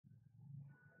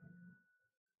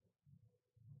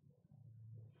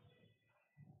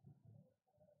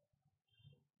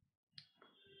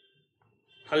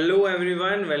Hello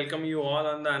everyone, welcome you all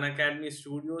on the Unacademy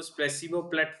Studios Placebo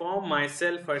platform.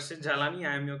 Myself Harshit Jhalani,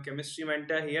 I am your chemistry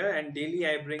mentor here, and daily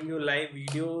I bring you live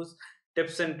videos,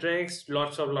 tips and tricks,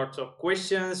 lots of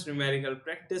questions, numerical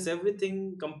practice,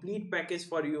 everything complete package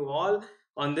for you all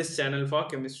on this channel for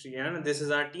chemistry. And this is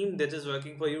our team that is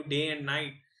working for you day and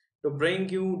night to bring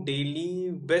you daily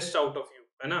best out of you,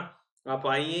 है ना? आप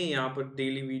आइए यहाँ पर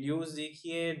daily videos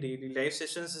देखिए, daily live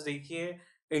sessions देखिए,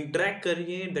 interact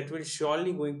करिए. That will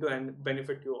surely going to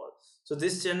benefit you all. So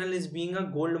this channel is being a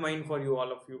gold mine for you,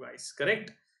 all of you guys,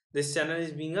 correct? This channel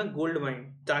is being a gold mine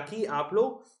ताकि आप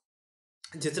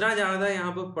लोग जितना ज़्यादा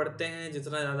यहाँ पर पढ़ते हैं,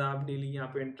 जितना ज़्यादा आप डेली यहाँ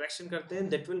पे इंटरेक्शन करते हैं,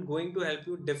 that will going to help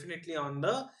you definitely on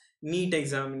the NEET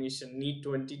examination, NEET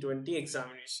 2020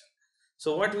 examination.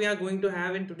 So what we are going to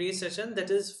have in today's session,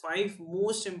 that is 5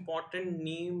 most important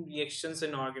name reactions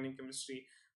in organic chemistry.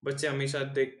 बच्चे हमेशा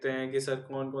देखते हैं कि sir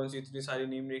कौन कौन सी इतनी सारी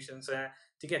name reactions हैं.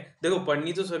 ठीक है, देखो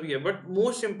पढ़नी तो सभी है, but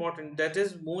most important that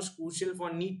is most crucial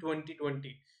for NEET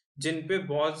 2020, जिन पे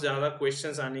बहुत ज्यादा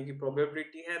क्वेश्चंस आने की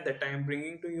प्रोबेबिलिटी है, that I am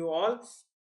bringing to you all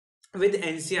with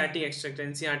NCERT extract.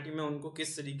 NCERT में उनको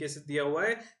किस तरीके से दिया हुआ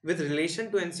है, विद रिलेशन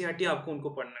टू एनसीईआरटी आपको उनको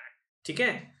पढ़ना है. ठीक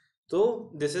है, so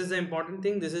this is the important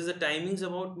thing. This is the timings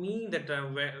about me, that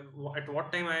at what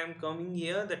time I am coming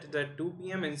here. That is at 2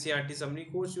 p.m. NCERT summary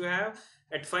course you have.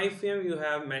 At 5 p.m. you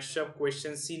have mashup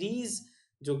question series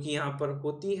जो कि यहाँ पर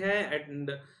होती है.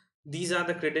 And these are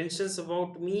the credentials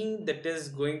about me that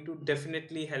is going to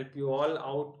definitely help you all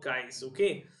out guys.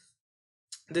 Okay,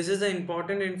 this is the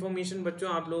important information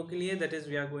बच्चों आप लोगों के लिए. That is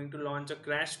we are going to launch a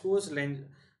crash course,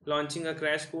 launching a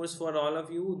crash course for all of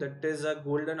you. That is a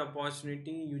golden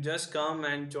opportunity. You just come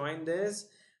and join this.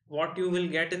 What you will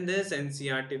get in this,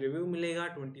 NCERT review मिलेगा,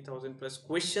 20,000 plus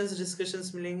questions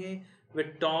discussions मिलेंगे with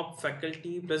top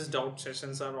faculty, plus doubt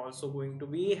sessions are also going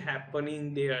to be happening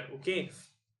there. Okay,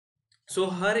 so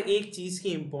हर एक चीज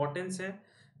की importance है.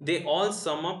 They all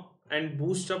sum up and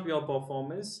boost up your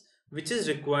performance, which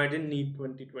is required in NEET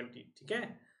 2020. ठीक है,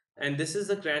 and this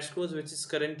is the crash course which is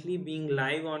currently being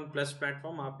live on Plus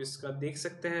platform. आप इसका देख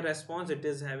सकते हैं response.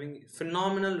 It is having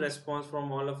phenomenal response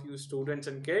from all of you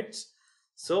students and kids.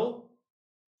 So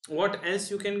what else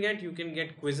you can get? You can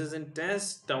get quizzes and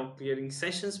tests, doubt clearing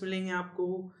sessions मिलेंगे आपको,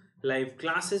 live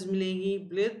classes मिलेंगी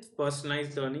with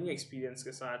personalized learning experience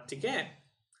के साथ. ठीक है,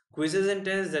 quizzes and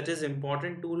tests, that is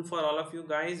important tool for all of you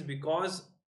guys, because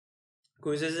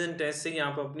quizzes and test से ही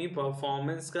आप अपनी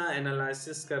परफॉर्मेंस का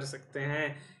एनालिसिस कर सकते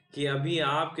हैं कि अभी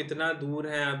आप कितना दूर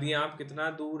हैं, अभी आप कितना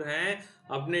दूर हैं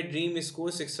अपने ड्रीम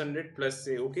स्कोर 600 प्लस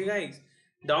से. Okay guys,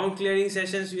 doubt clearing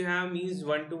sessions you have means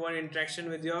one-to-one interaction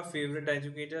with your favorite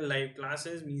educator. Live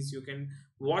classes means you can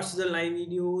watch the live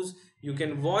videos, you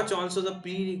can watch also the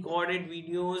pre-recorded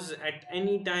videos at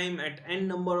any time, at n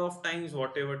number of times,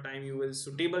 whatever time you will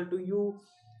suitable to you,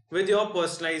 with your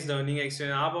personalized learning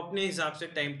experience. आप अपने हिसाब से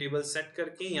time table set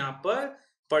करके यहाँ पर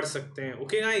पढ़ सकते हैं.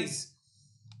 Okay guys,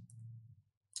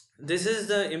 this is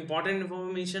the important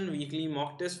information. Weekly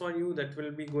mock test for you that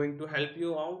will be going to help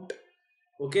you out.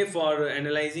 Okay, for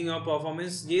analyzing your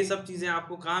performance. ये सब चीजें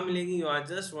आपको कहाँ मिलेगी? You are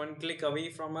just one click away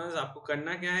from us. आपको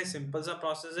करना क्या है? सिंपल सा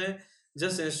प्रोसेस है.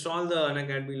 Just install the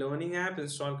Unacademy learning app.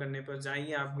 Install करने पर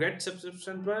जाइए आप गेट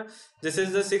सब्सक्रिप्शन पर. This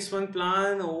is the 6 month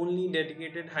plan, only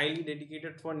dedicated, highly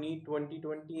dedicated for NEET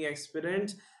 2020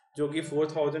 experience, जो कि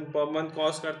 4,000 पर मंथ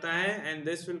कॉस्ट करता है. And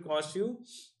this will cost you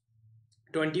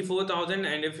 24,000.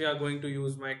 and if you are going to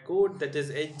use my code, that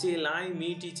is HJLI,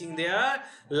 me teaching there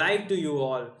live to you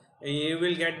all, you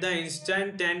will get the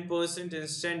instant 10%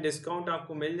 instant discount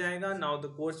आपको मिल जाएगा. Now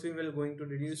the course fee will going to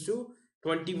reduce to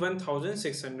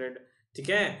 21,600. ठीक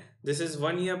है, this is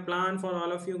 1 year plan for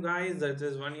all of you guys. That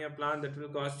is 1 year plan that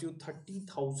will cost you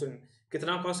 30,000.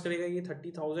 कितना cost करेगा ये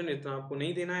 30,000? इतना आपको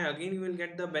नहीं देना है. Again you will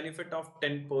get the benefit of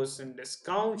 10%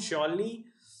 discount surely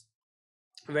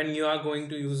when you are going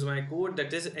to use my code,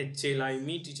 that is HLI,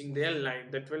 me teaching there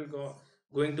live. That will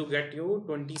going to get you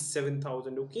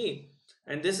 27,000. Okay,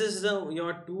 and this is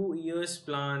your 2 years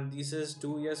plan. This is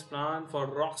 2 years plan for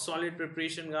rock solid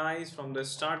preparation guys. From the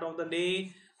start of the day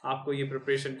आपको ये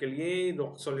preparation के लिए,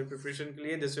 rock solid preparation के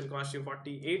लिए, this will cost you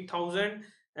 48,000.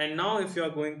 and now if you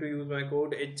are going to use my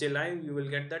code HLI, you will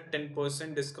get that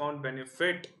 10% discount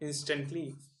benefit instantly.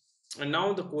 and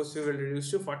now the course fee will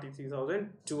reduce to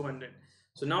 43,200.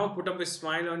 So now put up a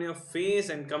smile on your face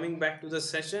and coming back to the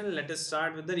session, let us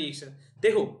start with the reaction.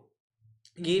 देखो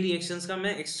ये reactions का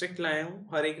मैं extract लाया हूँ,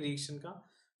 हर एक reaction का,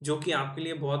 जो कि आपके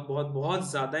लिए बहुत बहुत बहुत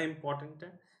ज़्यादा important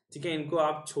है. ठीक है, इनको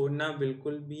आप छोड़ना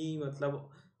बिल्कुल भी मतलब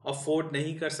अफोर्ड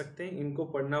नहीं कर सकते. इनको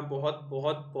पढ़ना बहुत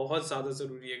बहुत बहुत ज़्यादा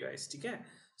ज़रूरी है गाइस. ठीक है,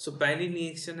 सो पहली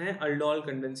रिएक्शन है aldol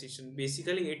condensation.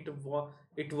 Basically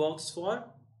it works for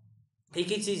एक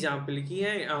ही चीज यहाँ पे लिखी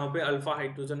है, यहाँ पे अल्फा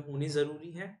हाइड्रोजन होनी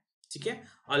जरूरी है, ठीक है।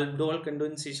 अल्कोहल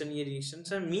कंडेंसेशन ये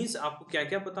रिएक्शंस है, मींस आपको क्या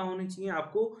क्या पता होनी चाहिए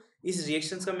आपको इस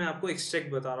रिएक्शंस का। मैं आपको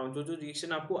एक्सट्रैक्ट बता रहा हूँ जो जो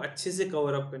रिएक्शन आपको अच्छे से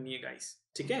कवर अप करनी है गाइस,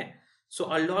 ठीक है। सो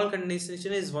alcohol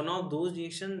condensation is one of those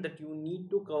reaction that you need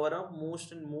to cover up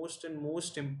most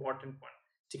important point,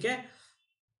 ठीक है।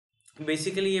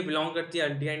 बेसिकली ये बिलोंग करती है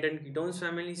अल्डिहाइड एंड कीटोन्स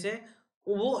फैमिली से।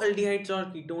 वो अल्डिहाइड्स और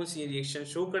कीटोन्स ये रिएक्शन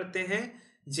शो करते हैं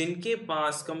जिनके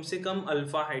पास कम से कम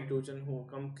अल्फा हाइड्रोजन हो,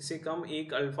 कम से कम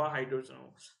एक अल्फा हाइड्रोजन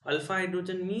हो। Alpha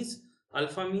hydrogen means,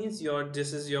 alpha means your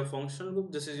this is your functional group,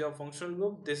 this is your functional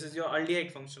group, this is your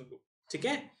aldehyde functional group, ठीक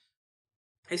है।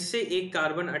 इससे एक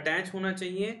कार्बन अटैच होना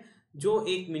चाहिए जो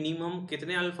एक मिनिमम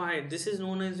कितने अल्फा है, this is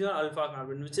known as your alpha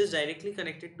carbon which is directly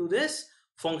connected to this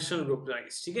functional group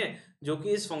guys, ठीक है, जो कि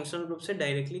इस फंक्शनल ग्रुप से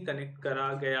डायरेक्टली कनेक्ट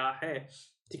करा गया है,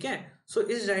 ठीक है। सो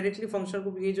इस डायरेक्टली फंक्शनल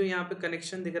ग्रुप, ये जो यहाँ पे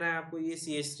कनेक्शन दिख रहा है आपको ये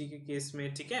CH3 के केस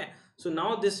में, ठीक है। So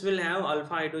now this will have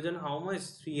alpha hydrogen, how much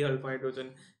 3 alpha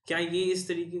hydrogen. क्या ये इस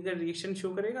तरीके का रिएक्शन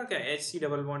शो करेगा क्या, HC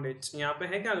डबल बॉन्ड H, यहाँ पे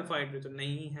है क्या अल्फा हाइड्रोजन,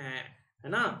 नहीं है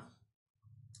ना।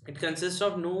 It consist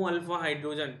of no alpha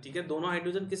hydrogen, ठीक है। दोनों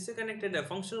हाइड्रोजन किससे कनेक्टेड है,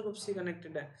 फंक्शनल ग्रुप से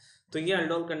कनेक्टेड है, तो ये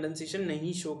अल्डोल कंडेंसेशन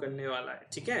नहीं शो करने वाला है,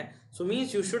 ठीक है। सो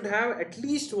means you should have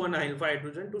at least one alpha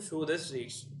hydrogen to show this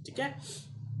reaction, ठीक है।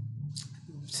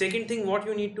 Second thing what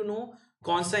you need to know,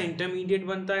 कौन सा इंटरमीडिएट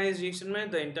बनता है इस रिएक्शन में,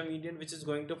 the intermediate which is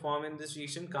going to form in this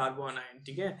reaction carbon ion,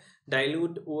 ठीक है।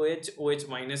 डाइल्यूट OH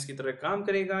माइनस की तरह काम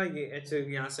करेगा, ये H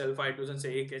यहाँ से अल्फा हाइड्रोजन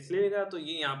से एक H ले लेगा, तो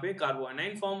ये यहाँ पे कार्बन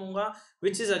आयन फॉर्म होगा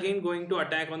which is again going to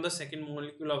attack on the second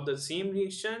molecule of the same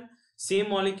reaction, same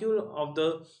molecule of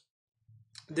the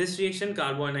this reaction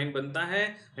carbonyl बनता है,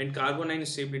 and carbonyl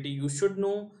stability you should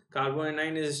know,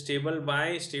 carbonyl is stable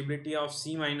by stability of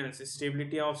C minus,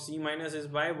 stability of C minus is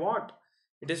by what,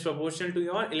 it is proportional to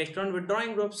your electron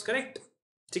withdrawing groups, correct,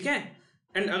 ठीक है।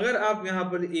 And अगर आप यहाँ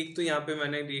पर एक तो यहाँ पे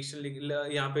मैंने रिएक्शन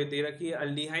यहाँ पे दे रखी है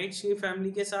अल्डिहाइड्स की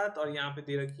फैमिली के साथ, और यहाँ पे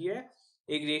दे रखी है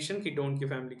एक रिएक्शन कीटोन की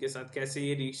फैमिली के साथ, कैसे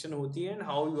ये रिएक्शन होती है and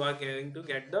how you are going to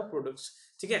get the products,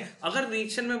 ठीक है। अगर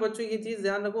रिएक्शन में बच्चों ये चीज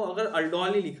ध्यान रखो, अगर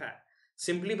अल्डोल ही लिखा है,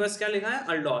 सिंपली बस क्या लिखा है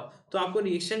अल्डोल, तो आपको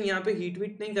रिएक्शन यहाँ पे हीट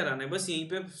वीट नहीं कराना है, बस यहीं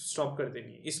पे स्टॉप कर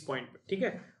देनी है इस पॉइंट पे, ठीक है।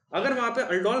 अगर वहां पे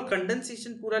अल्डोल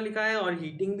कंडेंसेशन पूरा लिखा है और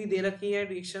हीटिंग भी दे रखी है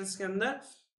रिएक्शंस के अंदर,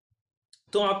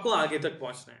 तो आपको आगे तक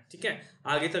पहुंचना है, ठीक है,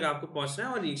 आगे तक आपको पहुंचना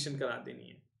है और रिएक्शन करा देनी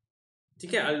है,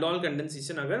 ठीक है। अल्डोल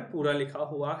कंडेंसेशन अगर पूरा लिखा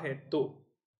हुआ है तो,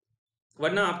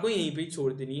 वरना आपको यहीं पे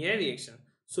छोड़ देनी है reaction.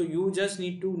 So you just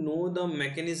need to know the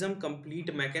mechanism,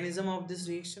 complete mechanism of this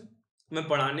reaction मैं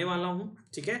पढ़ाने वाला हूं,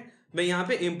 ठीक है। मैं यहाँ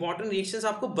पे इंपॉर्टेंट रिएक्शंस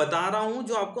आपको बता रहा हूं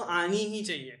जो आपको आनी ही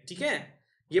चाहिए, ठीक है।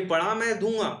 ये पढ़ा मैं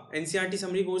दूंगा एनसीईआरटी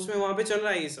समरी कोर्स में, वहां पे चल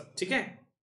रहा है ये सब, ठीक है।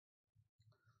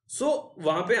 सो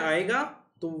वहां पे आएगा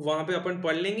तो वहां पे अपन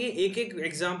पढ़ लेंगे एक एक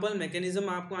एग्जांपल, मैकेनिज्म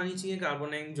आपको आनी चाहिए,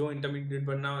 कार्बोनाइन जो इंटरमीडिएट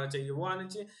बनना चाहिए वो आना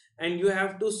चाहिए, and you have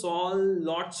to solve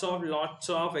lots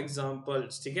of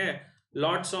examples, ठीक है।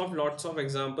 लॉट्स ऑफ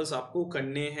एग्जांपल्स आपको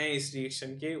करने हैं इस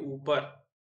रिएक्शन के ऊपर,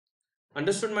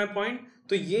 अंडरस्टूड माय पॉइंट।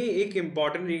 तो ये एक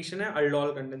इंपॉर्टेंट रिएक्शन है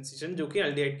अल्डोल कंडेंसेशन जो कि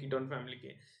अल्डिहाइड कीटोन फैमिली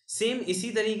के। सेम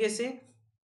इसी तरीके से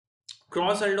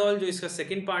क्रॉस अल्डोल जो इसका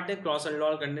सेकंड पार्ट है, क्रॉस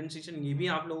अल्डोल कंडेंसेशन, ये भी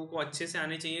आप लोगों को अच्छे से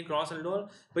आने चाहिए। क्रॉस अल्डोल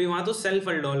भाई वहां तो सेल्फ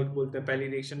अल्डोल बोलते हैं, पहली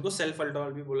रिएक्शन को सेल्फ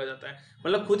अल्डोल भी बोला जाता है,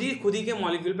 मतलब खुद ही के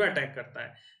मॉलिक्यूल पे अटैक करता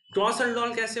है। क्रॉस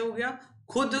अल्डोल कैसे हो गया,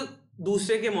 खुद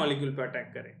दूसरे के मॉलिक्यूल पे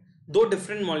अटैक करे, दो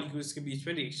डिफरेंट मॉलिक्यूल्स के बीच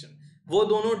में रिएक्शन, वो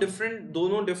दोनों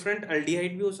डिफरेंट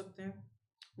अल्डिहाइड भी हो सकते हैं,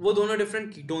 वो दोनों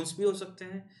डिफरेंट कीटोन्स भी हो सकते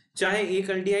हैं, चाहे एक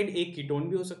अल्डिहाइड एक कीटोन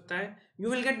भी हो सकता है। You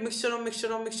will get mixture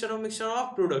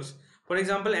of products. For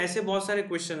example ऐसे बहुत सारे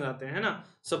क्वेश्चन आते हैं, है ना।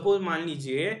 सपोज मान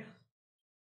लीजिए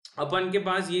अपन के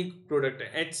पास ये प्रोडक्ट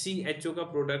है, HCHO का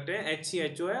प्रोडक्ट है,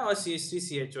 HCHO है और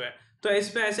CH3CHO है, तो इस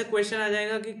पे ऐसे क्वेश्चन आ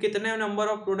जाएगा कि कितने नंबर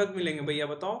ऑफ प्रोडक्ट मिलेंगे, भैया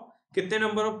बताओ कितने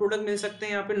नंबर ऑफ प्रोडक्ट मिल सकते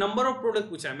हैं। यहाँ पे नंबर ऑफ प्रोडक्ट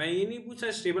पूछा है, मैं ये नहीं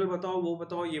पूछा स्टेबल बताओ, वो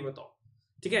बताओ, ये बताओ,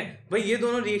 ठीक है भाई। ये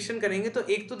दोनों रिएक्शन करेंगे तो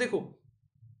एक तो देखो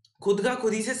खुद का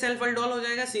खुद ही से सेल्फ अल्डोल हो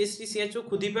जाएगा, CH3CHO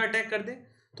खुद ही पे अटैक कर दे,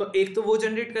 तो एक तो वो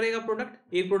जनरेट करेगा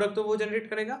प्रोडक्ट, एक प्रोडक्ट तो वो जनरेट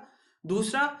करेगा।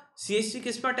 दूसरा CH3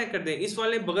 किस पर अटैक कर दे, इस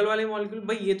वाले बगल वाले मॉलिक्यूल,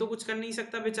 भाई ये तो कुछ कर नहीं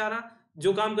सकता बेचारा,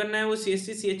 जो काम करना है वो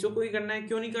CH3CHO को ही करना है,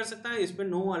 क्यों नहीं कर सकता, इस पे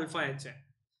नो अल्फा H है।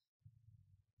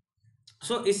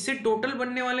 सो इससे टोटल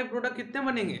बनने वाले प्रोडक्ट कितने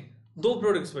बनेंगे, दो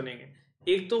प्रोडक्ट्स बनेंगे।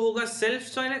 एक तो होगा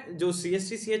सेल्फ जो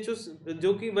CH3CHO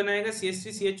जो कि बनाएगा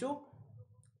CH3CHO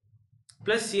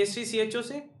प्लस CH3CHO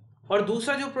से, और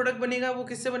दूसरा जो प्रोडक्ट बनेगा वो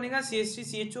किससे बनेगा,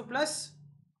 CH3CHO प्लस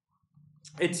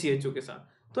HCHO के साथ।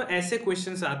 तो ऐसे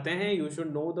क्वेश्चंस आते हैं, you should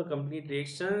know the complete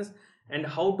reactions and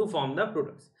how to form the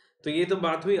products. तो ये तो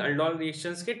बात हुई अल्डोल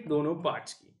रिएक्शंस के दोनों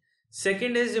पार्ट्स की।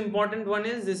 Second is important one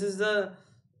is this is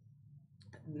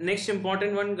next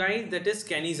important one guys that is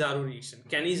Cannizzaro reaction.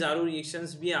 Cannizzaro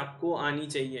reactions भी आपको आनी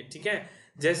चाहिए, ठीक है.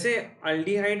 जैसे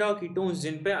अल्डिहाइड और कीटोन्स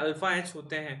जिन पे अल्फा एच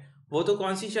होते हैं वो तो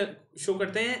कौन सी शो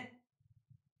करते हैं,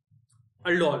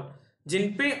 अल्डोल.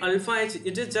 जिन पे alpha H,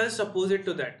 it is just opposite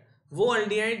to that. वो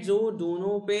अल्डिहाइड जो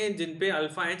दोनों पे जिन पे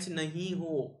अल्फा एच नहीं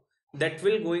हो, that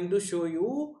will going to show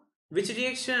you which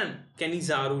reaction,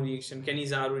 Cannizzaro reaction.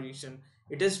 Cannizzaro reaction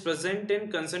it is present in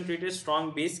concentrated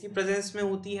strong base की presence में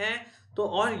होती है. तो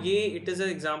और ये it is an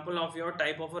example of your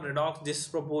type of a redox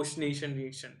disproportionation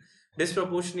reaction.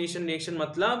 Disproportionation reaction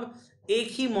मतलब एक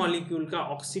ही molecule का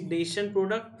ऑक्सीडेशन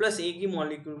प्रोडक्ट प्लस एक ही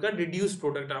मॉलिक्यूल का रिड्यूस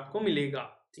प्रोडक्ट आपको मिलेगा,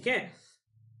 ठीक है.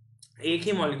 एक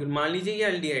ही मॉलिक्यूल, मान लीजिए ये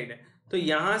अल्डिहाइड है, तो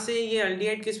यहां से ये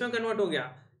अल्डिहाइड किस में कन्वर्ट हो गया,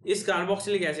 इस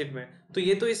कार्बोक्सिलिक एसिड में. तो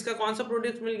ये तो इसका कौन सा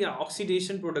प्रोडक्ट मिल गया,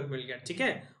 ऑक्सीडेशन प्रोडक्ट मिल गया, ठीक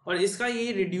है. और इसका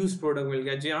ये रिड्यूस प्रोडक्ट मिल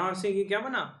गया जहां से ये क्या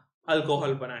बना,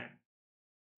 अल्कोहल बना है.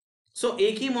 सो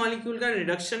एक ही मॉलिक्यूल का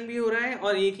रिडक्शन भी हो रहा है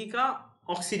और एक ही का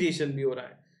ऑक्सीडेशन भी हो रहा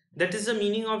है. That is the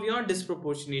meaning of your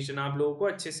disproportionation. आप लोगों को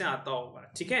अच्छे से आता होगा,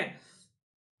 ठीक है.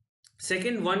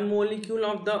 Second, one molecule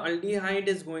of the aldehyde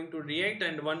is going to react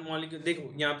and one molecule,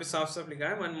 देखो यहाँ पे साफ साफ लिखा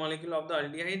है, one molecule of the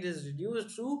aldehyde is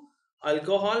reduced to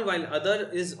alcohol while other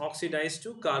is oxidised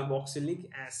to carboxylic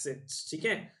acids, ठीक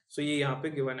है. सो ये यहाँ पे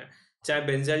गिवन है. चाहे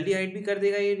बेंजाल्डिहाइड भी कर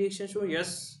देगा ये रिएक्शन शो,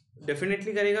 यस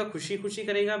डेफिनेटली करेगा, खुशी खुशी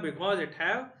करेगा, because it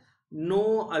have no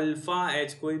alpha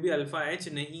H, कोई भी अल्फा एच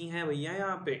नहीं है भैया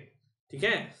यहाँ पे, ठीक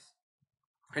है.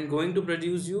 and going to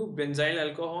produce you benzyl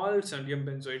alcohol sodium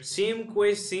benzoate.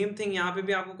 same thing यहाँ पे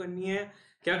भी आपको करनी है.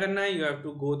 क्या करना है, you have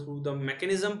to go through the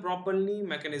mechanism properly.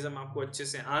 mechanism आपको अच्छे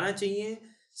से आना चाहिए.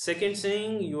 second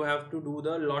thing, you have to do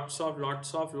the lots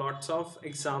of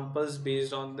examples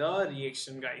based on the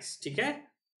reaction guys, ठीक है.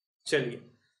 चलिए,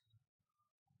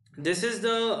 this is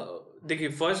the, देखिए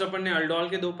फर्स्ट अपन ने अल्डोल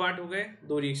के दो पार्ट हो गए,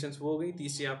 दो रिएक्शंस वो हो गई,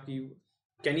 तीसरी आपकी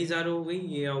कैनिजारो हो गई,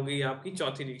 ये हो गई आपकी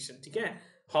चौथी रिएक्शन, ठीक है.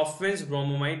 हॉफमैन्स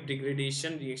bromamide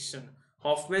degradation reaction.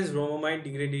 हॉफमैन्स bromamide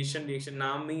degradation reaction,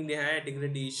 नाम में ही लिखा है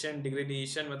डिग्रेडेशन.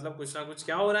 डिग्रेडेशन मतलब कुछ ना कुछ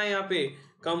क्या हो रहा है यहाँ पे,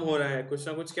 कम हो रहा है. कुछ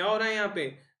ना कुछ क्या हो रहा है यहाँ पे,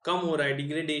 कम हो रहा है.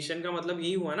 डिग्रेडेशन का मतलब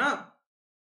यही हुआ ना.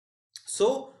 सो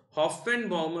Hoffmann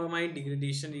bromamide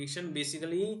degradation reaction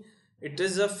basically it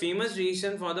is a famous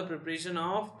reaction for the preparation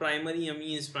of primary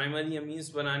amines. Primary amines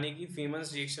बनाने की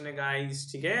फेमस रिएक्शन है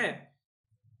गाइस, ठीक है.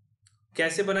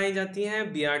 कैसे बनाई जाती है,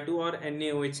 Br2 और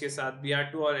NaOH के साथ.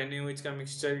 Br2 और NaOH का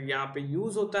मिक्सचर यहाँ पे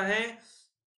यूज होता है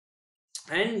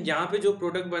एंड यहाँ पे जो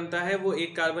प्रोडक्ट बनता है वो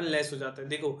एक कार्बन लेस हो जाता है.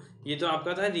 देखो ये तो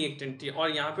आपका था रिएक्टेंट,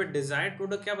 और यहाँ पे डिजायर्ड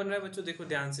प्रोडक्ट क्या बन रहा है बच्चों, देखो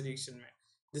ध्यान से रिएक्शन में,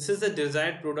 this is the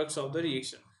desired products of the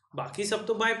reaction. बाकी सब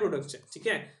तो बाय प्रोडक्ट्स है, ठीक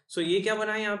है. सो ये क्या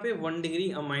बना है, यहाँ पे 1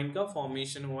 डिग्री अमाइन का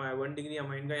फॉर्मेशन हुआ है. 1 डिग्री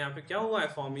अमाइन का यहाँ पे क्या हुआ है,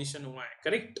 फॉर्मेशन हुआ है,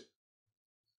 करेक्ट.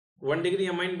 1 डिग्री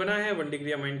अमाइन बना है, 1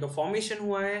 डिग्री अमाइन का फॉर्मेशन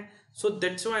हुआ है. सो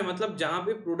दैट्स व्हाई, मतलब जहां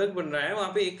पे प्रोडक्ट बन रहा है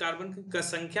वहां पे एक कार्बन की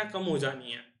संख्या कम हो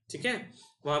जानी है, ठीक है.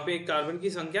 वहां पे एक कार्बन की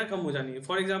संख्या कम हो जानी है.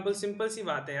 फॉर एग्जांपल सिंपल सी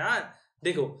बात है यार,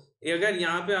 देखो अगर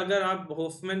यहाँ पे अगर आप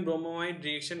हॉफमैन ब्रोमोमाइड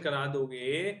रिएक्शन करा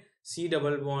दोगे C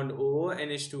double bond O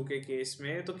NH2 के केस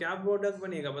में, तो क्या प्रोडक्ट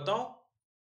बनेगा बताओ,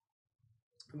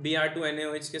 Br2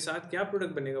 NaOH के साथ क्या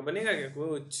प्रोडक्ट बनेगा, बनेगा क्या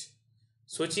कुछ,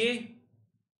 सोचिए.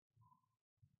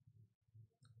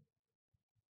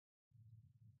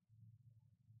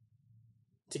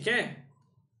 ठीक है,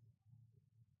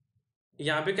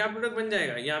 यहाँ पे क्या प्रोडक्ट बन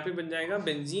जाएगा, यहाँ पे बन जाएगा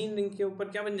बेंजीन रिंग के ऊपर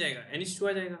क्या बन जाएगा, NH2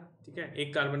 आ जाएगा, ठीक है.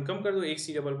 एक कार्बन कम कर दो, एक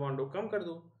C डबल बॉन्ड कम कर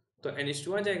दो, तो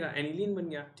NH2 आ जाएगा, एनिलीन बन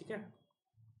गया, ठीक है.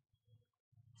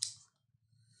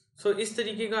 सो इस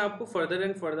तरीके का आपको further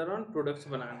and further on products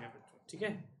बनाने हैं बच्चों, ठीक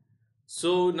है.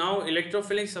 So now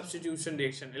electrophilic substitution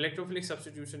reaction. Electrophilic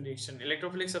substitution reaction,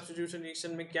 electrophilic substitution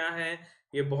reaction में क्या है,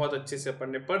 ये बहुत अच्छे से अपन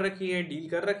ने पढ़ रखी है, डील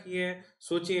कर रखी है.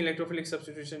 सोचिए इलेक्ट्रोफिलिक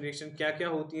सब्स्टिट्यूशन रिएक्शन क्या क्या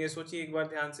होती है, सोचिए एक बार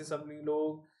ध्यान से सब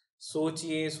लोग,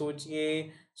 सोचिए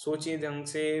सोचिए सोचिए ढंग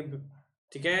से,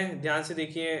 ठीक है. ध्यान से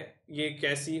देखिए ये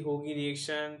कैसी होगी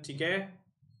रिएक्शन, ठीक है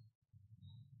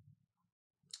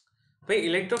भाई.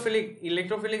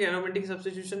 इलेक्ट्रोफिलिक एरोमेटिक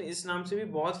सब्स्टिट्यूशन इस नाम से भी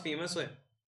बहुत फेमस है,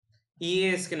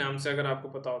 EAS के नाम से, अगर आपको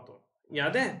पता हो तो,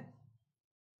 याद है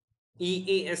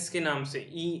EAS के नाम से,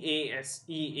 EAS,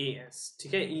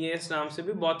 ठीक है. EAS नाम से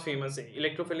भी बहुत फेमस है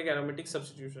इलेक्ट्रोफिलिक एरोमेटिक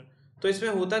सब्स्टिट्यूशन. तो इसमें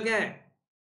होता क्या है,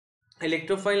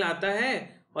 इलेक्ट्रोफाइल आता है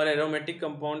और एरोमेटिक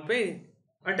कंपाउंड पे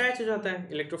अटैच हो जाता है.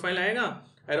 इलेक्ट्रोफाइल आएगा,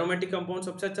 एरोमेटिक कंपाउंड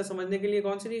सबसे अच्छा समझने के लिए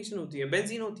कौन सी रिएक्शन होती है,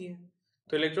 बेंजीन होती है.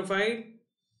 तो इलेक्ट्रोफाइल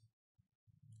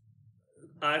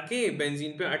आके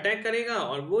बेंजीन पे अटैक करेगा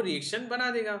और वो रिएक्शन बना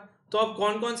देगा. तो अब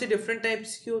कौन कौन सी डिफरेंट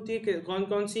टाइप्स की होती है, कौन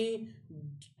कौन सी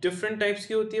डिफरेंट टाइप्स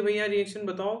की होती है भैया रिएक्शन,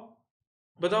 बताओ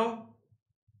बताओ.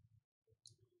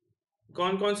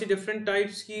 कौन कौन सी डिफरेंट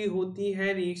टाइप्स की होती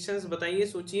है रिएक्शंस, बताइए,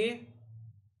 सोचिए।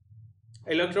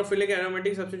 इलेक्ट्रोफिलिक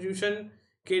एरोमेटिक सब्स्टिट्यूशन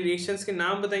के रिएक्शंस के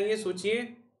नाम बताइए, सोचिए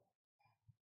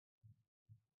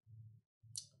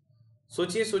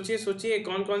सोचिए सोचिए सोचिए,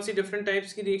 कौन कौन सी डिफरेंट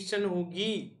टाइप्स की रिएक्शन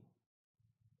होगी।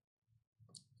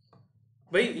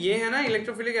 भाई ये है ना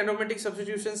इलेक्ट्रोफिलिक एरोमेटिक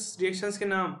सब्स्टिट्यूशन रिएक्शंस के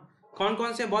नाम, कौन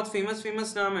कौन से, बहुत फेमस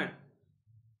फेमस नाम है।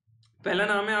 पहला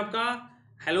नाम है आपका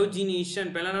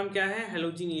हेलोजिनेशन, पहला नाम क्या है,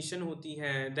 हेलोजिनेशन होती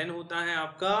है। देन होता है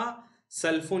आपका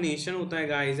सल्फोनेशन होता है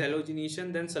गाइस,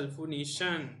 हेलोजिनेशन देन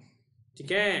सल्फोनेशन,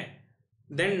 ठीक है।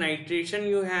 Then nitration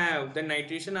you have, then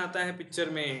nitration आता है पिक्चर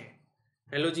में।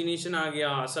 हेलोजिनेशन आ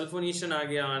गया, सल्फोनेशन आ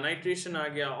गया, नाइट्रेशन आ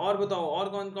गया, और बताओ और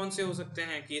कौन कौन से हो सकते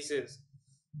हैं cases.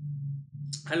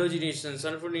 Halogenation,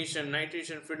 sulphonation,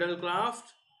 nitration, Friedel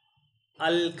Crafts,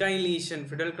 alkylation,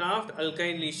 Friedel Crafts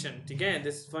alkylation, ठीक है।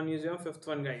 This one is your fifth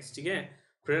one guys, ठीक है।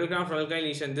 Friedel Crafts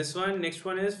alkylation, this one, next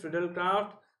one is Friedel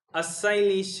Crafts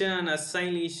acylation,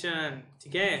 acylation,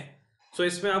 ठीक है। सो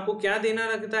इसमें आपको क्या देना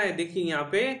रखता है, देखिए यहाँ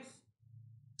पे,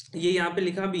 ये यहाँ पे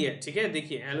लिखा भी है, ठीक है।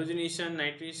 देखिए halogenation,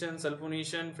 nitration,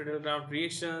 sulphonation, Friedel Crafts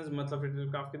reactions, मतलब फ्रिडल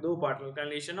क्राफ्ट के दो पार्ट,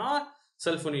 अल्काइलेशन और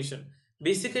सल्फोनेशन।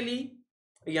 बेसिकली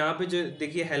यहाँ पे जो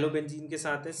देखिए हेलोबेंजीन के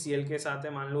साथ है, सीएल के साथ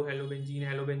है, मान लो हेलोबेंजीन,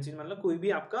 हेलोबेंजीन मतलब कोई भी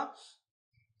आपका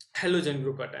हेलोजन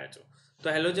ग्रुप अटैच हो, तो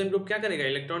हेलोजन ग्रुप क्या करेगा,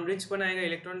 इलेक्ट्रॉन रिच बनाएगा।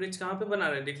 इलेक्ट्रॉन रिच कहाँ पे बना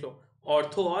रहा है, देख लो,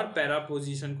 ऑर्थो और पैरा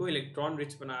पोजीशन को इलेक्ट्रॉन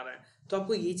रिच बना रहा है। तो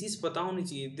आपको ये चीज पता होनी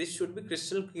चाहिए, this should be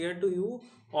crystal clear to you.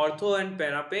 Ortho and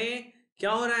para पे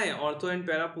क्या हो रहा है, ऑर्थो एंड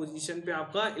पैरा पोजीशन पे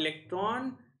आपका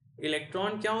इलेक्ट्रॉन,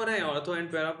 इलेक्ट्रॉन क्या हो रहा है, ऑर्थो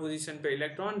एंड पैरा पोजीशन पे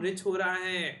इलेक्ट्रॉन रिच हो रहा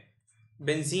है,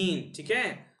 बेंजीन, ठीक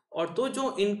है। और तो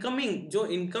जो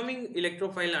इनकमिंग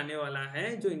इलेक्ट्रोफाइल आने वाला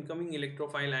है, जो इनकमिंग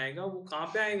इलेक्ट्रोफाइल आएगा वो कहाँ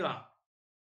पे आएगा,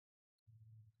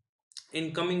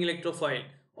 इनकमिंग इलेक्ट्रोफाइल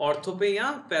ऑर्थो पे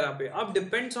या पैरा पे। अब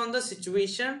depends on the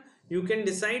situation, you can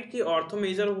decide कि ऑर्थो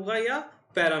मेजर होगा या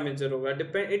पैरा मेजर होगा,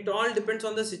 depend, it all depends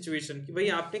on the situation कि भाई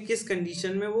आपने किस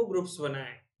कंडीशन में वो ग्रुप्स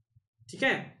बनाए, ठीक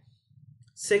है।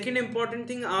 सेकेंड इंपॉर्टेंट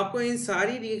थिंग, आपको इन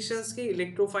सारी रिएक्शंस के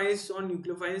इलेक्ट्रोफाइल्स और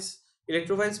न्यूक्लियोफाइल्स,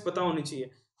 इलेक्ट्रोफाइल्स पता होनी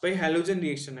चाहिए। भाई हेलोजन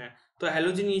रिएक्शन है, तो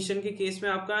हेलोजनेशन के केस में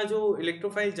आपका जो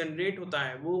इलेक्ट्रोफाइल जनरेट होता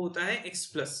है वो होता है X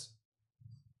प्लस,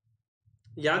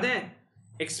 याद है,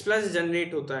 X प्लस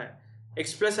जनरेट होता है,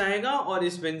 X प्लस आएगा और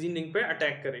इस बेंजीन रिंग पे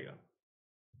अटैक करेगा।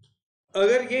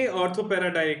 अगर ये ऑर्थो पैरा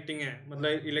डायरेक्टिंग है,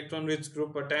 मतलब इलेक्ट्रॉन रिच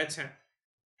ग्रुप अटैच है,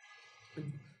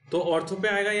 तो ऑर्थो पे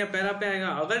आएगा या पैरा पे आएगा।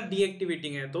 अगर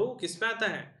डीएक्टिवेटिंग है तो किस पे आता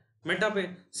है, मेटा पे।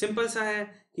 सिंपल सा है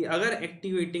कि अगर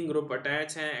एक्टिवेटिंग ग्रुप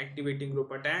अटैच है, एक्टिवेटिंग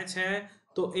ग्रुप अटैच है,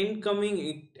 तो इनकमिंग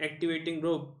एक्टिवेटिंग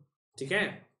ग्रुप, ठीक है।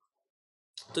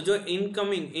 तो जो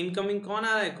इनकमिंग इनकमिंग कौन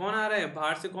आ रहा है, कौन आ रहा है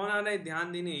बाहर से, कौन आ रहा है,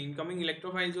 ध्यान देने, इनकमिंग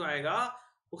इलेक्ट्रोफाइल जो आएगा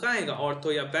वो कहाँ आएगा,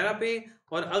 ऑर्थो या पैरा पे।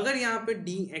 और अगर यहाँ पे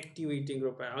डीएक्टिवेटिंग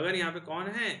ग्रुप है, अगर यहाँ पे कौन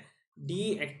है,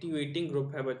 डीएक्टिवेटिंग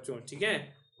ग्रुप है बच्चों, ठीक है।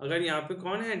 अगर यहाँ पे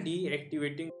कौन है,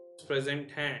 डीएक्टिवेटिंग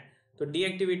प्रेजेंट है, तो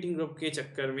डीएक्टिवेटिंग ग्रुप के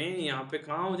चक्कर में यहाँ पे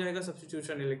कहाँ हो जाएगा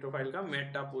सब्स्टिट्यूशन इलेक्ट्रोफाइल का,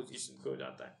 मेटा पोजीशन पे हो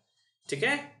जाता है, ठीक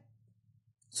है।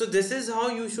 So this is how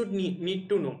you should need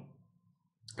to know,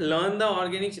 learn the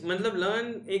organic, मतलब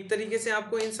लर्न एक तरीके से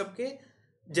आपको इन सबके,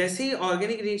 जैसे ही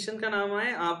ऑर्गेनिक रिएक्शन का नाम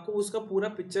आए आपको उसका पूरा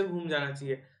पिक्चर घूम जाना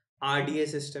चाहिए।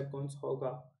 आरडीएस स्टेप कौन सा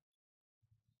होगा,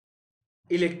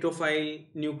 इलेक्ट्रोफाइल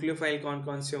न्यूक्लियोफाइल कौन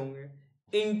कौन से होंगे,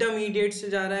 इंटरमीडिएट से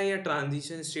जा रहा है या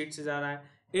ट्रांजिशन स्टेट से जा रहा है।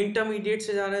 इंटरमीडिएट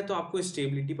से जा रहा है तो आपको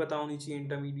स्टेबिलिटी पता होनी चाहिए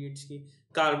इंटरमीडिएट्स की,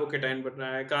 कार्बोकेटाइन बन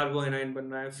रहा है, कार्बोएनाइन बन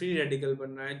रहा है, फ्री रेडिकल बन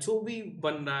रहा है, जो भी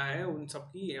बन रहा है उन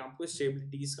सबकी आपको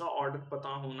स्टेबिलिटीज का ऑर्डर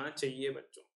पता होना चाहिए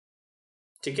बच्चों,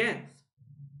 ठीक है।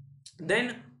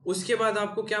 देन उसके बाद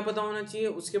आपको क्या पता होना चाहिए,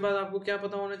 उसके बाद आपको क्या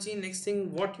पता होना चाहिए, next thing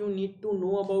what you need to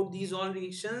know about these all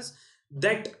reactions,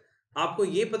 that आपको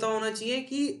ये पता होना चाहिए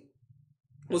कि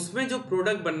उसमें जो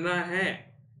प्रोडक्ट बन रहा है,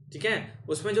 ठीक है,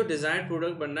 उसमें जो डिजायर्ड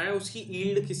प्रोडक्ट बन रहा है उसकी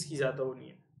ईल्ड किसकी ज्यादा होनी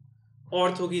है,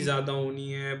 ऑर्थो की ज्यादा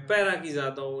होनी है, पैरा की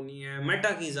ज्यादा होनी है, मेटा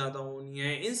की ज्यादा होनी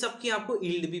है, इन सब की आपको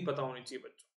ईल्ड भी पता होनी चाहिए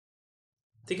बच्चों,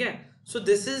 ठीक है। So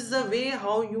this is the way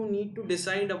how you need to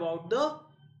decide about the,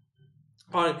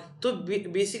 और तो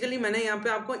बेसिकली मैंने यहाँ पे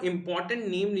आपको इंपॉर्टेंट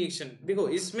नेम रिएक्शन, देखो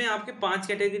इसमें आपके 5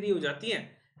 कैटेगरी हो जाती है,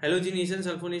 हेलोजिनेशन,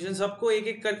 सल्फोनेशन, सबको एक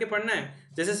एक करके पढ़ना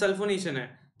है। जैसे सल्फोनेशन है,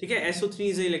 ठीक है, SO3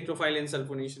 is electrophile in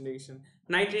sulphonation reaction.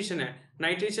 Nitration है,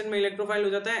 नाइट्रेशन में इलेक्ट्रोफाइल हो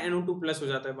जाता है NO2 प्लस हो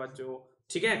जाता है बच्चों,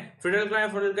 ठीक है।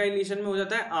 फ्रिडलकाइलेशन में हो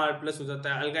जाता है R प्लस हो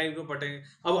जाता है, अल्काइल ग्रुप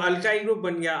हटेगा। अब अल्काइल ग्रुप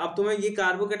बन गया, अब तुम्हें ये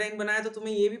कार्बोकेटाइन बनाया तो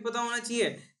तुम्हें ये भी पता होना चाहिए,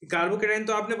 कार्बोकेटाइन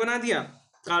तो आपने बना दिया,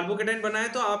 कार्बोकेटाइन बनाया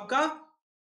तो आपका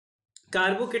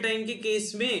कार्बोकेटाइन के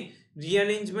केस में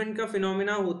रीअरेंजमेंट का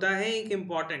फिनोमेना होता है एक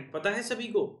इंपॉर्टेंट, पता है सभी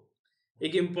को,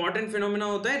 एक इंपॉर्टेंट फिनोमेना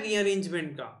होता है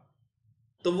रीअरेंजमेंट का।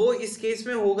 तो वो इस केस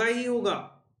में होगा ही होगा।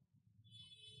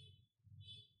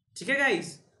 ठीक है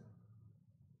गाइस,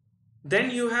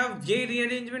 देन यू हैव ये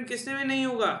रीअरेंजमेंट किसने में नहीं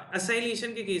होगा,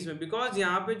 असाइलेशन के केस में, बिकॉज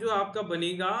यहाँ पे जो आपका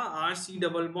बनेगा R C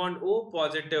double bond O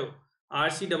positive, R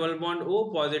C double bond O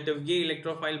positive, ये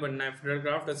इलेक्ट्रोफाइल बनना है फिडल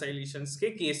क्राफ्ट असाइलेशन के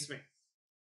केस में।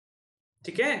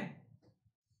 ठीक है,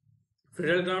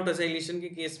 फिडल क्राफ्ट असाइलेशन के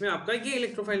केस में आपका ये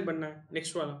इलेक्ट्रोफाइल बनना है,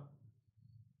 नेक्स्ट वाला।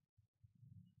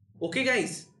 Okay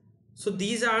guys, so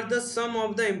these are the some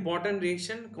of the important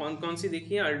reaction. कौन कौन सी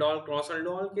देखी है, अल्डोल क्रॉस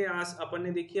अल्डोल के आस अपन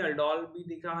ने देखी है, अल्डोल भी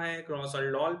दिखा है, क्रॉस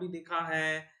अल्डोल भी दिखा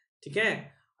है। ठीक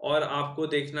है, और आपको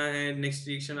देखना है नेक्स्ट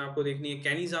रिएक्शन, आपको देखनी है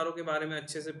कैनिजारो के बारे में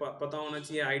अच्छे से पता होना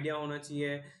चाहिए, आइडिया होना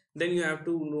चाहिए। Then you have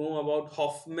to know about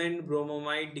Hoffmann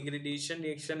bromamide degradation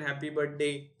reaction, happy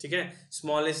birthday. ठीक है,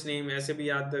 स्मॉलेस्ट नेम ऐसे भी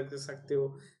याद रख सकते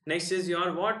हो। Next is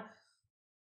your what,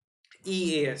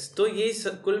 EAS। तो ये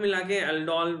कुल मिला के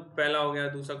अल्डोल पहला हो गया,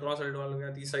 दूसरा क्रॉस अल्डोल हो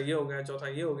गया, तीसरा ये हो गया, चौथा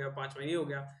ये हो गया, पांचवा ये हो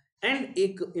गया। एंड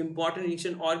एक इंपॉर्टेंट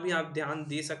रिएक्शन और भी आप ध्यान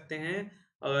दे सकते हैं,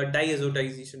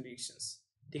 डाइअज़ोटाइजेशन रिएक्शंस।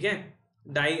 ठीक है,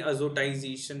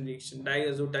 डाइअज़ोटाइजेशन रिएक्शन,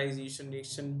 डाइअज़ोटाइजेशन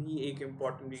रिएक्शन भी एक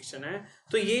इंपॉर्टेंट रिएक्शन है।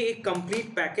 तो ये एक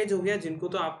कंप्लीट पैकेज हो गया जिनको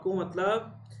तो आपको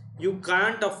मतलब you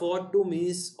can't afford to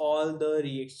miss all the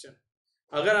reaction.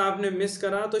 अगर आपने मिस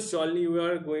करा तो surely you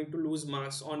are going to lose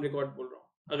marks, on record बोल रहा हूँ,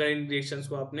 अगर इन रिएक्शंस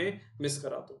को आपने मिस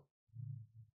करा तो।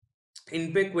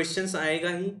 इन पे क्वेश्चंस आएगा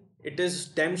ही, इट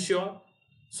इज डैम श्योर।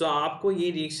 सो आपको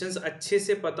ये रिएक्शंस अच्छे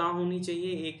से पता होनी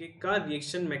चाहिए, एक एक का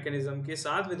रिएक्शन मैकेनिज्म के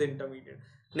साथ विद इंटरमीडिएट।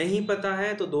 नहीं पता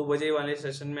है तो 2 बजे वाले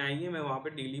सेशन में आइए, मैं वहां पे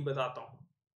डेली बताता हूँ।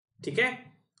 ठीक है,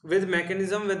 with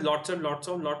mechanism, with lots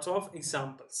of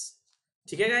examples.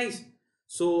 ठीक है guys,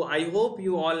 so I hope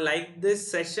you all like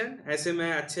this session. ऐसे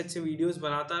मैं अच्छे अच्छे वीडियोस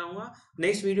बनाता रहूंगा।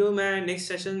 नेक्स्ट वीडियो मैं नेक्स्ट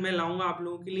सेशन में लाऊंगा आप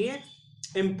लोगों के लिए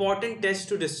इंपॉर्टेंट टेस्ट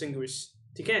टू डिस्टिंग्विश।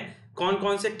 ठीक है, कौन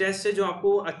कौन से टेस्ट है जो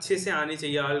आपको अच्छे से आने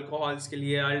चाहिए अल्कोहल्स के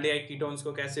लिए, अल्डिहाइड कीटोन्स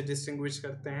को कैसे डिस्टिंग्विश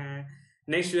करते हैं।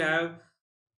 Next you have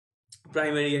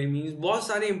primary amines, बहुत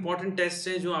सारे इंपॉर्टेंट टेस्ट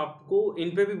हैं जो आपको,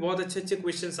 इन पे भी बहुत अच्छे अच्छे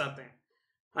क्वेश्चंस आते हैं।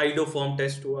 आइडोफॉर्म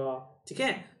टेस्ट हुआ। ठीक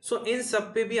है, सो इन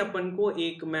सब पे भी अपन को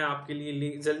एक मैं आपके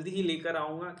लिए जल्दी ही लेकर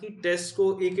आऊंगा कि टेस्ट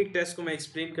को, एक एक टेस्ट को मैं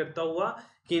एक्सप्लेन करता हुआ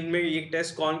कि इनमें ये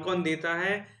टेस्ट कौन कौन देता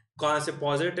है, कहाँ से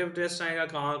पॉजिटिव टेस्ट आएगा,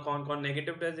 कहाँ कौन कौन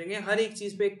नेगेटिव टेस्ट देंगे, हर एक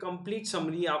चीज पे एक कंप्लीट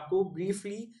समरी आपको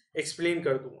ब्रीफली एक्सप्लेन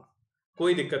कर दूंगा।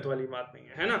 कोई दिक्कत वाली बात नहीं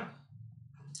है ना।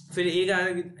 फिर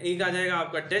एक आ जाएगा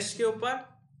आपका टेस्ट के ऊपर,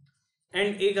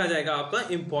 एंड एक आ जाएगा आपका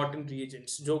इंपॉर्टेंट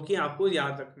रिएजेंट्स जो कि आपको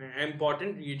याद रखना है।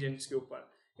 इंपॉर्टेंट रिएजेंट्स के ऊपर,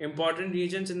 important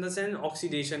reagents in the sense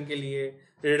oxidation के लिए,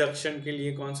 रिडक्शन के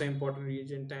लिए कौन सा इंपॉर्टेंट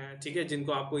रिएजेंट है। ठीक है,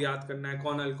 जिनको आपको याद करना है,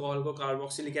 कौन अल्कोहल को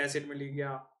कार्बोक्सिलिक एसिड में ले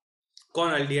गया,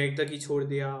 कौन अल्डिहाइड तक ही छोड़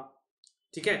दिया।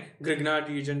 ठीक है, ग्रिग्नार्ड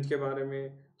रिएजेंट के बारे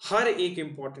में हर एक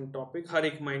इंपॉर्टेंट टॉपिक, हर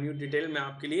एक माइन्यूट डिटेल मैं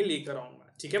आपके लिए लेकर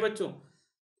आऊंगा। ठीक है बच्चों,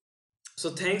 so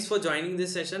thanks for joining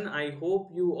this session, I hope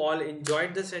you all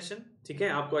enjoyed the session. ठीक है,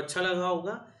 आपको अच्छा लगा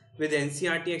होगा। With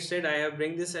NCERT extend I have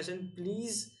bring this session,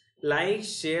 please like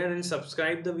share and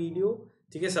subscribe the video.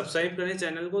 ठीक है, सब्सक्राइब करें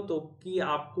चैनल को तो कि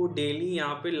आपको डेली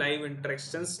यहाँ पे लाइव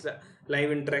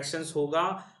इंटरेक्शंस होगा।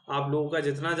 आप लोगों का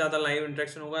जितना ज़्यादा लाइव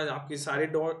इंटरेक्शन होगा, आपके सारे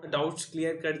डाउट्स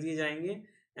क्लियर कर दिए जाएंगे।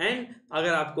 एंड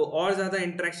अगर आपको और ज़्यादा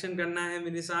इंटरेक्शन करना है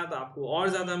मेरे साथ, आपको और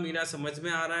ज़्यादा मेरा समझ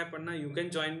में आ रहा है पढ़ना, you can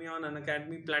join me on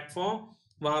Unacademy platform.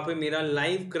 वहाँ पे मेरा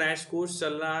लाइव क्रैश कोर्स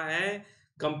चल रहा है,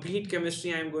 complete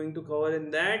chemistry I am going to cover in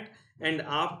that. And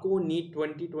आपको नीट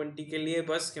 2020 के लिए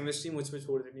बस केमिस्ट्री मुझ पे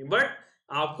छोड़ देनी है, बट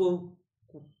आपको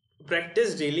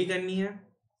प्रैक्टिस डेली करनी है।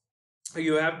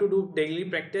 You have to do daily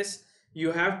practice,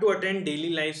 you have to attend daily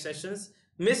live sessions,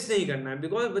 miss नहीं करना है।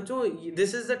 बिकॉज बच्चों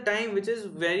this is the time which is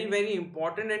very very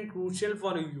important and crucial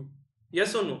for you.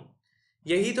 Yes और no,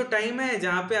 यही तो time है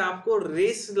जहां पे आपको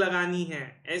रेस लगानी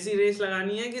है, ऐसी रेस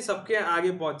लगानी है कि सबके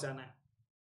आगे पहुंच जाना है।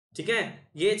 ठीक है,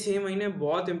 ये 6 महीने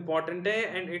बहुत इंपॉर्टेंट है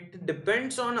and it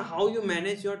depends on how you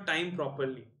manage your time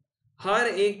properly. हर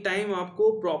एक टाइम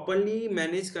आपको प्रॉपरली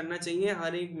मैनेज करना चाहिए,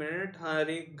 हर एक मिनट, हर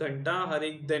एक घंटा, हर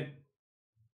एक दिन,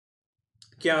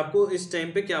 कि आपको इस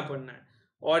टाइम पे क्या पढ़ना है।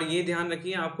 और ये ध्यान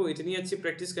रखिए, आपको इतनी अच्छी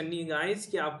प्रैक्टिस करनी है गाइस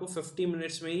कि आपको 50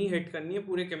 मिनट्स में ही हिट करनी है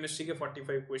पूरे केमिस्ट्री के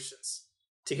 45 क्वेश्चंस।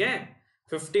 ठीक है,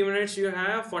 50 minutes you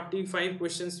have, 45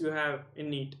 questions you have in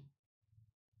NEET.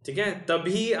 ठीक है,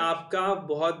 तभी आपका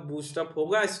बहुत बूस्टअप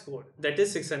होगा score, that is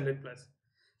 600+।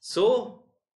 So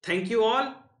thank you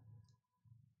all,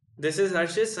 this is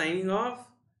Harshit signing off.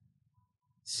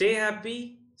 Stay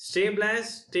happy, stay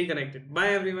blessed, stay connected.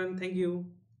 Bye everyone, thank you.